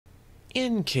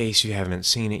In case you haven't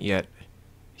seen it yet,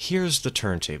 here's the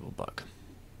turntable bug.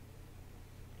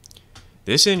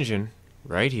 This engine,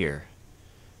 right here,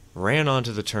 ran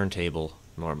onto the turntable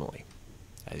normally.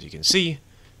 As you can see,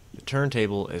 the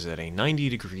turntable is at a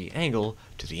 90-degree angle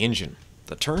to the engine.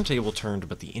 The turntable turned,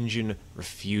 but the engine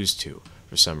refused to,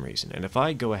 for some reason. And if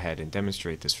I go ahead and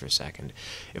demonstrate this for a second,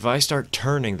 if I start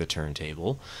turning the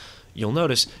turntable, you'll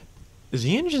notice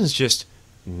the engine's just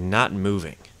not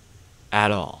moving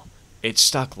at all. It's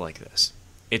stuck like this.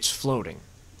 It's floating.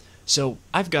 So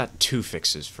I've got two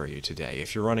fixes for you today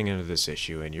if you're running into this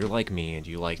issue and you're like me and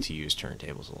you like to use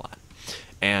turntables a lot.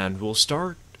 And we'll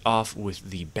start off with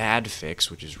the bad fix,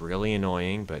 which is really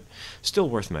annoying but still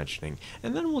worth mentioning,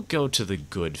 and then we'll go to the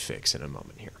good fix in a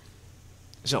moment here.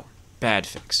 So, bad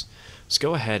fix. Let's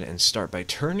go ahead and start by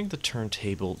turning the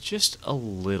turntable just a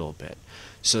little bit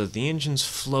so that the engine's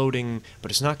floating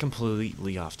but it's not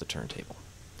completely off the turntable.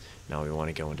 Now we want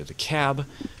to go into the cab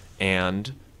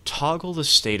and toggle the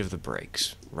state of the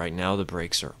brakes. Right now the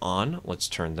brakes are on. Let's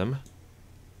turn them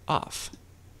off.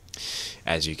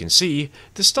 As you can see,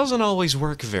 this doesn't always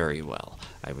work very well.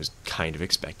 I was kind of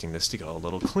expecting this to go a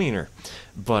little cleaner,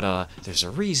 but there's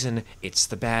a reason. It's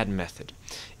the bad method.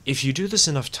 If you do this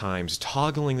enough times,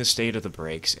 toggling the state of the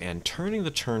brakes and turning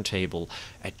the turntable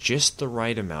at just the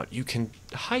right amount, you can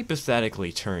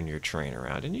hypothetically turn your train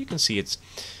around, and you can see it's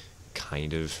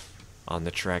kind of on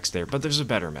the tracks there, but there's a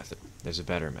better method. There's a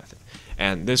better method.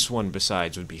 And this one,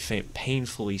 besides, would be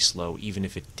painfully slow even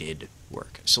if it did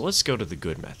work. So let's go to the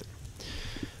good method.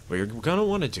 What you're going to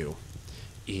want to do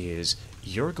is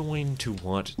you're going to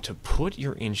want to put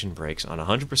your engine brakes on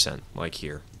 100%, like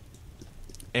here,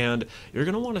 and you're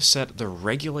going to want to set the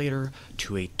regulator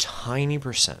to a tiny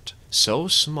percent, so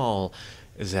small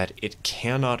that it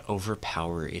cannot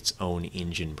overpower its own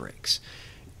engine brakes.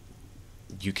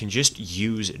 You can just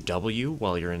use W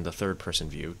while you're in the third-person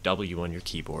view, W on your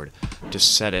keyboard, to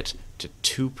set it to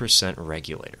 2%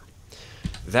 regulator.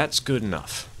 That's good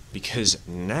enough, because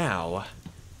now,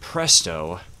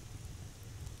 presto,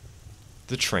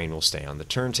 the train will stay on the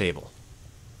turntable.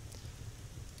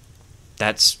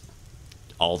 That's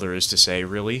all there is to say,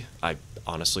 really. I'm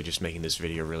honestly just making this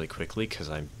video really quickly because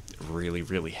I'm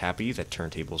really happy that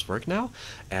turntables work now,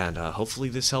 and hopefully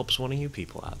this helps one of you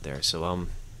people out there. So,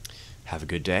 have a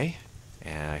good day,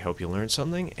 and I hope you learned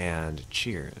something, and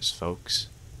cheers, folks.